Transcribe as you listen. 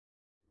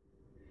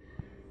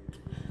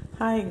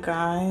Hi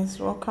guys,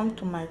 welcome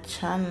to my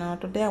channel.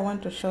 Today I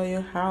want to show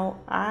you how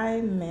I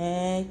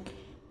make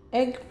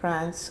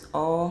eggplants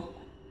or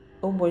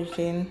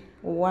aubergine,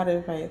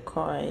 whatever you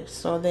call it.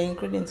 So the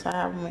ingredients I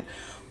have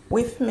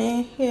with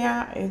me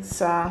here,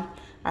 it's I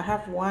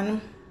have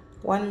one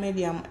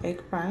medium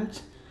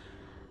eggplant.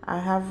 I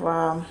have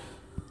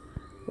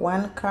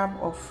 1 cup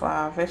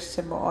of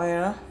vegetable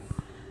oil.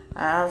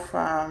 I have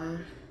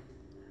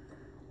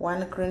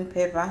 1 green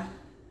pepper,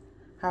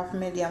 half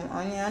medium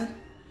onion,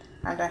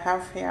 and I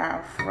have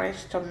here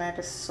fresh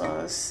tomato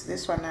sauce.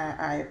 This one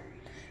I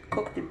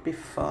cooked it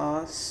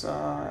before,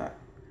 so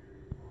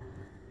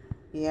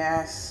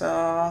yeah.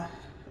 So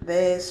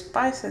the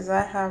spices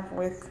I have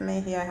with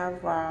me here, I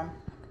have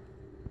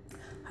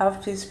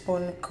half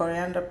teaspoon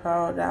coriander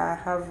powder, I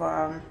have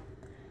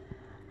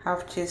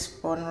half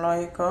teaspoon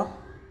loiko,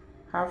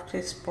 half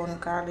teaspoon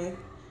garlic,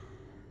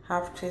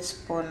 half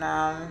teaspoon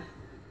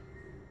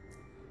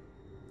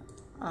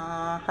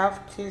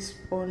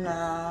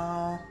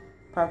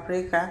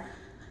paprika,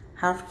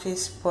 half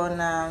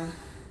teaspoon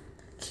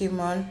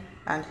cumin,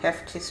 and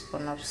half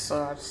teaspoon of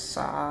salt.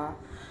 So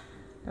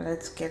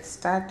let's get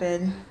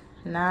started.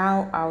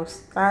 Now I'll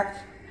start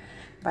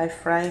by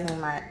frying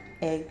my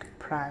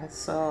eggplant.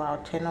 So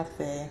I'll turn off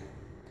the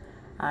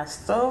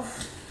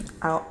stove.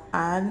 I'll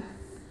add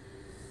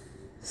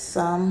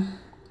some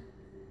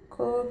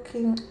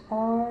cooking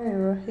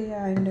oil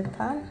here in the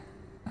pan.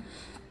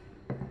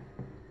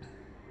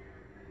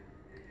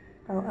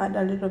 I'll add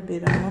a little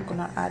bit. I'm not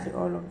gonna add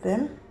all of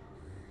them,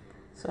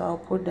 so I'll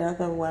put the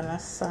other one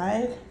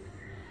aside.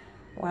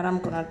 What I'm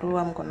gonna do,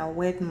 I'm gonna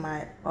wait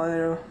my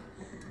oil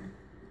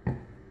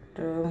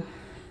to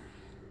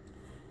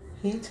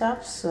heat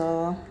up.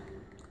 So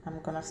I'm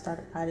gonna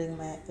start adding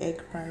my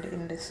eggplant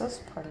in the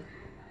saucepan,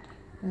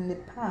 in the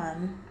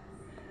pan.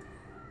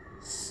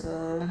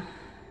 So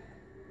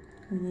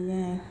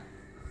yeah.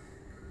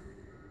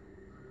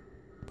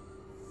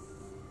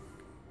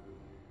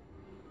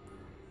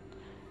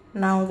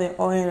 Now the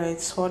oil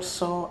is hot,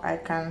 so I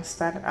can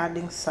start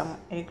adding some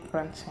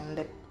eggplants in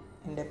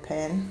the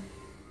pan.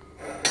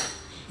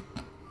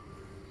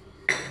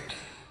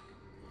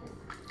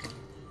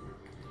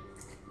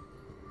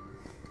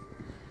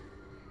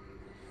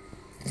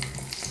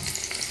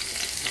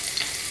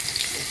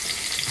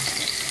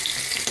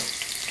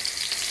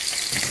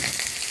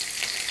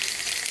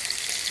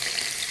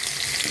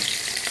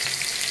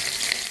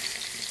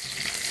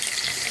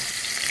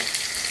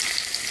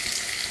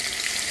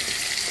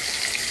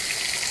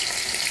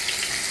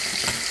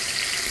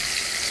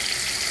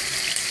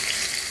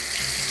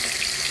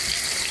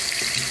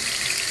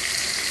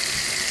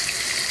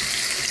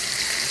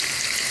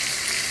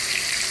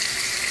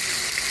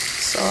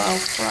 So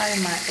I'll fry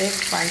my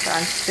eggplant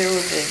until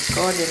the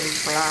golden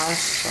brown.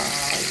 So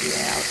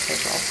yeah, I'll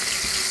take off.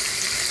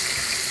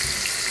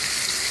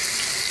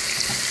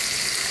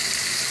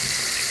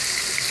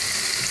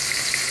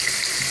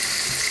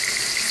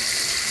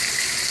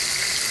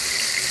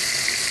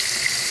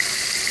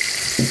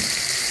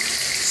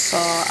 So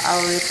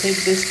I'll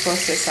repeat this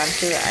process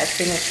until I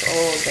finish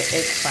all the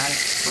eggplant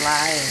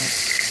frying,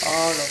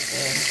 all of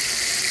them.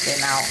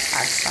 Then I'll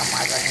add some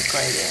other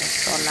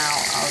ingredients. So now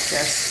I'll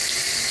just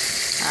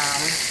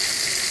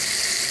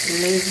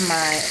leave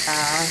my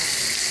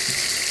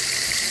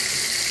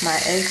my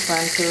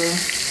eggplant to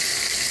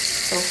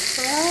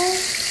fry.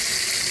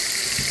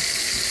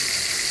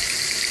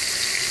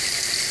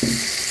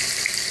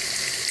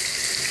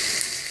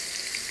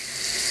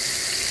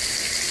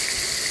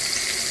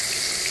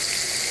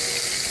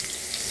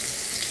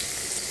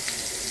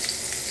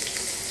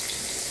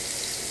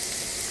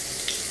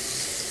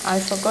 I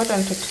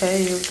forgotten to tell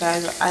you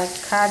guys, I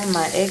cut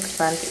my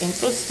eggplant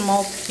into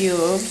small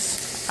cubes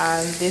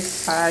and this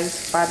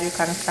size, but you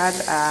can cut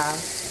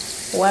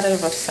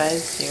whatever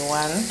size you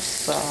want.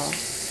 So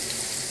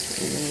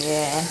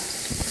yeah,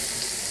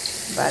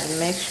 but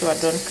make sure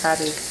don't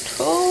cut it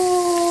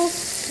too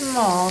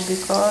small,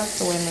 because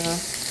when you're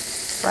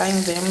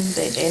frying them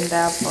they end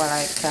up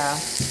like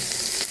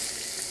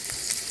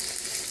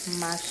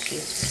mushy,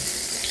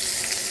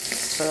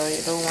 so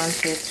you don't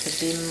want it to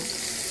be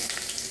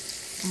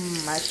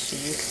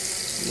mushy.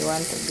 You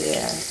want to be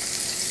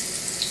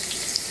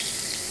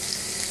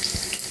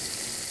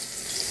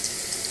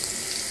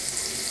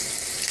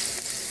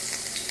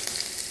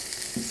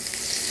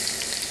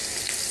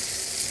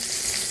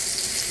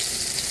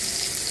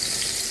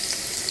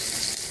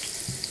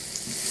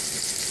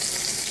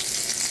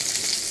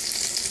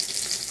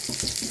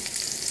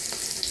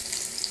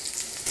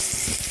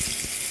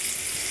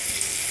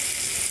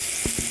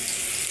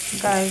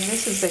guys,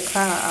 this is the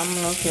color I'm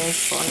looking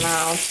for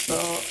now, so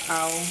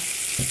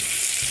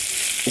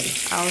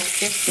I'll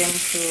shift them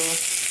to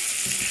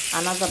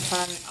another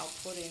pan. I'll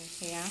put in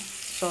here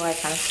so I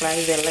can fry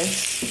the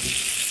rest.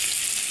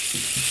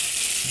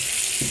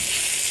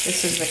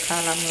 This is the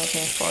color I'm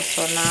looking for.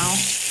 So now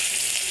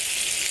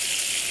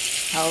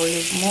I'll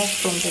remove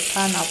from the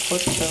pan. I'll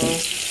put to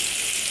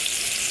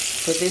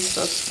this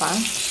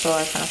saucepan so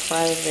I can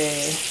fry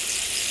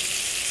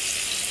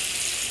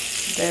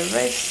the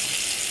rest.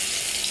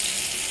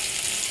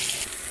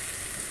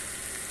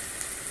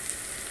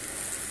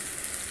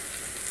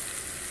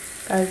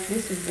 Guys,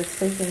 this is the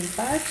second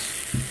batch,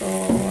 so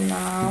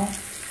now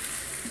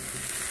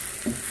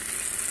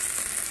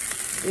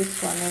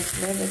this one is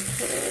ready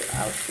to,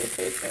 I'll shift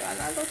it to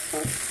another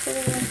sauce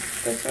too.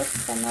 The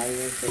sauce can I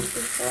use it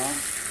before?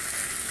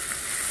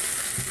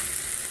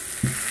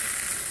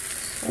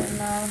 So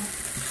now,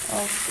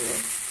 okay,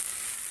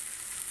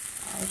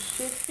 I'll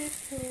shift it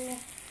here.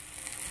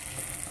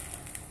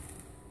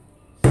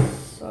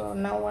 So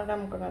now what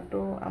I'm gonna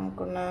do, I'm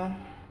gonna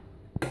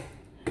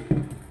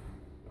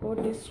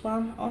put this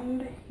one on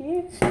the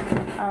heat.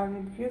 I'll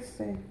reduce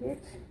the heat.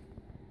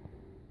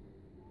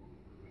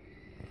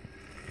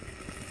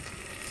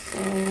 So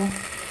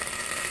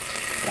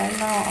right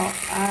now I'll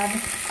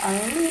add a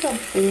little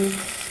bit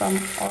some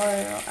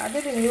oil. I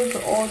didn't use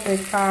all the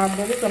carb.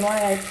 The reason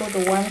why I put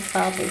the one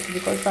carb is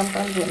because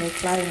sometimes when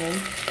it's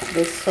frying,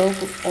 they soak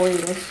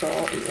oil, so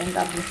it ends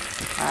up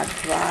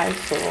dry.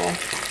 So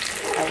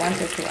I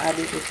wanted to add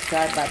it with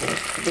dry, but it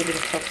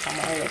didn't soak some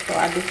oil. So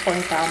at this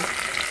point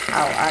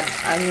I'll add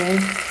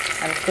onion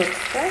and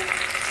pepper.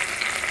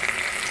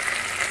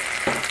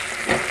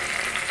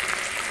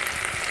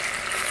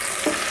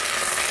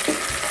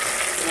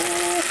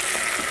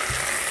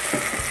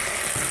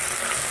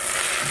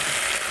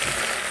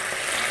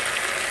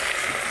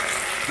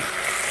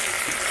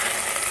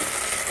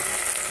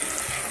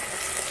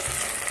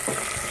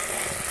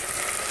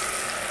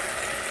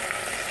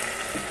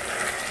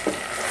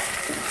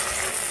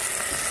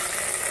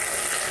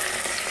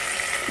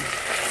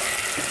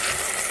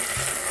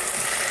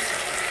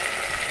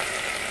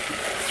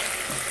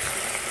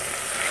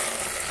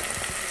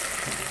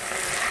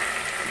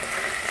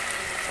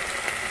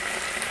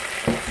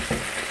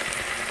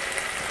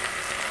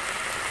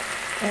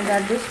 And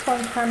at this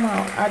point in time,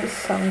 I'll add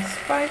some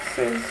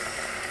spices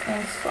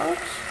and such.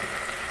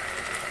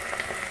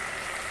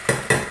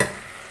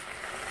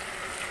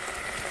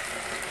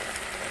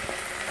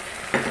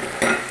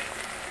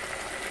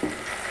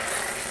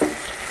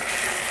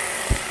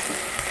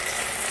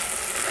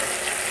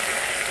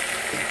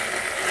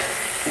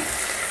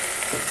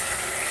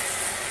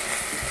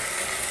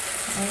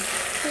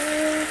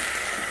 Okay.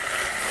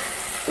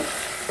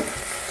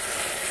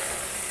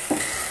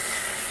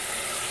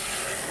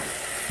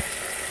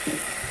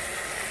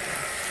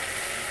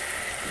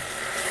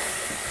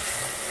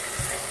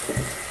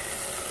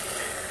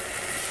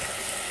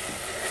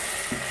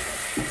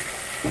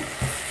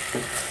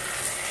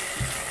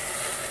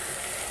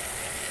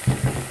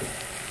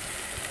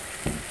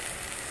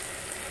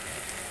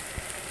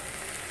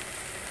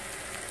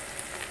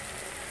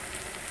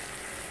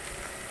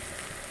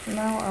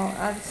 Now I'll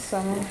add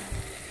some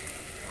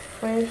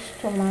fresh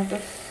tomato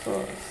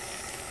sauce.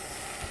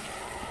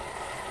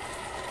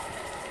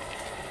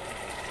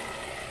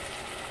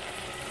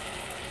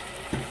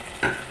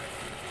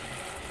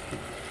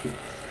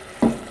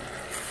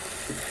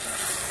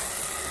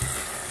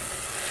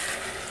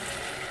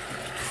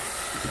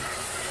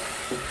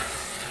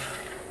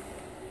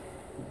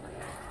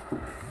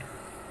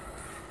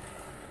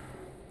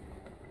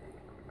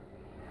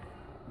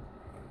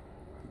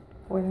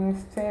 When you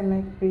stir,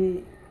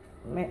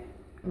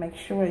 make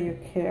sure you're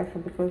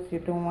careful because you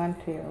don't want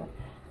your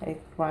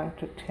eggplant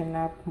to turn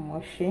up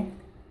mushy.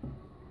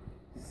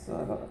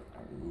 So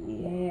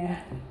yeah.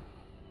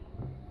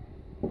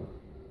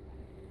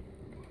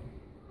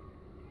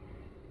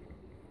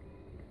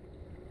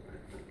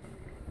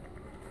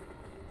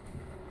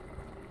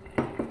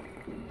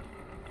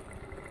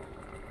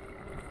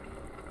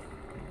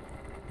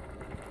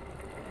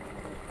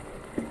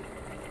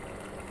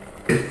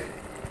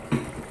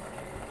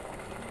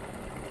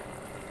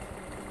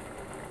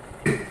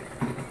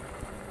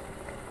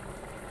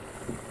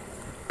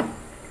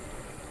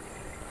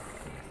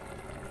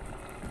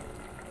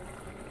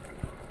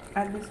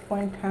 At this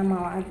point in time,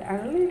 I'll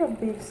add a little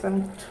bit,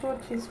 some 2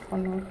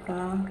 teaspoons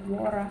of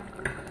water.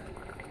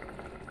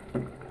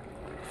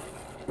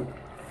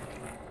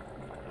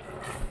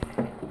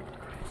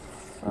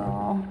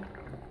 So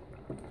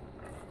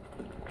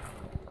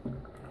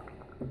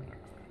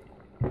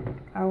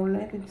I'll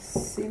let it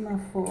simmer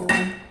for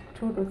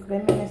 2 to 3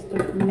 minutes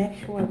to make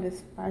sure the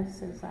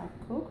spices are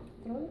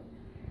cooked through.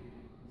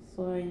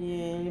 So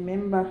yeah,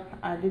 remember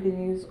I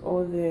didn't use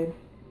all the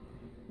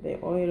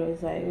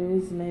oils. I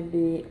used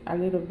maybe a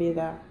little bit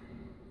of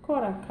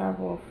quarter cup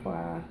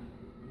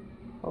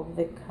of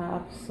the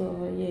cup.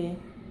 So yeah,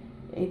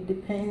 it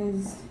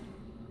depends.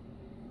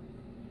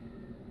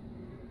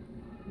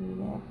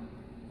 Yeah.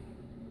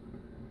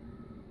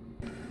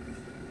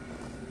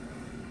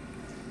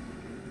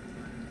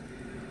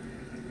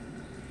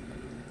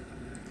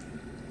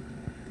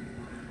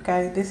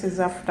 Guys, this is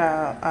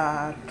after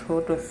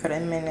 2 to 3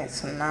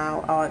 minutes.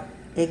 Now our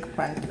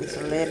eggplant is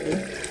ready.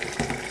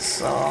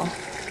 So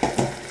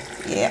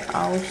yeah,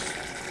 I'll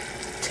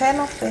turn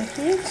off the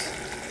heat.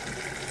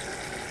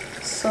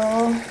 So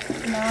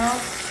now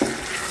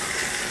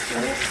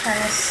we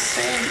can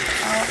save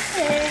our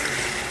egg.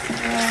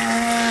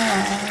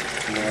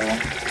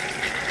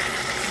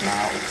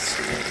 Now it's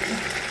ready.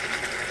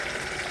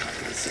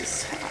 This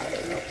is how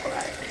it looks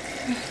like.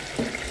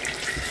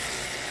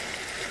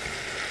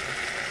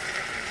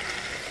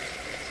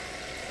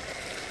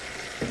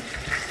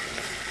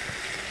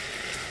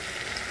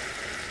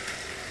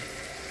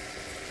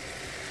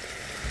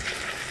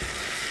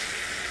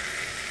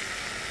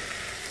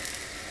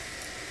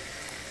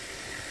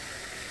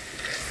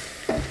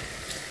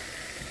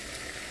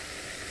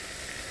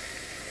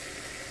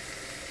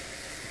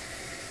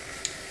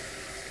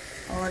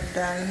 all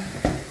done.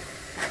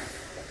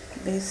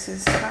 This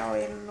is how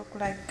it look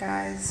like,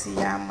 guys.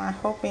 Yum. I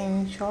hope you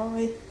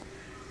enjoy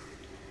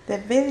the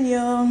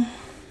video.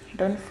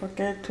 Don't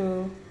forget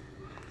to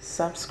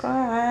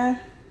subscribe.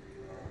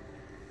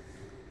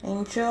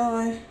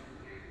 Enjoy.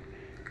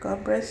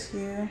 God bless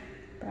you.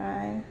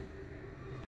 Bye.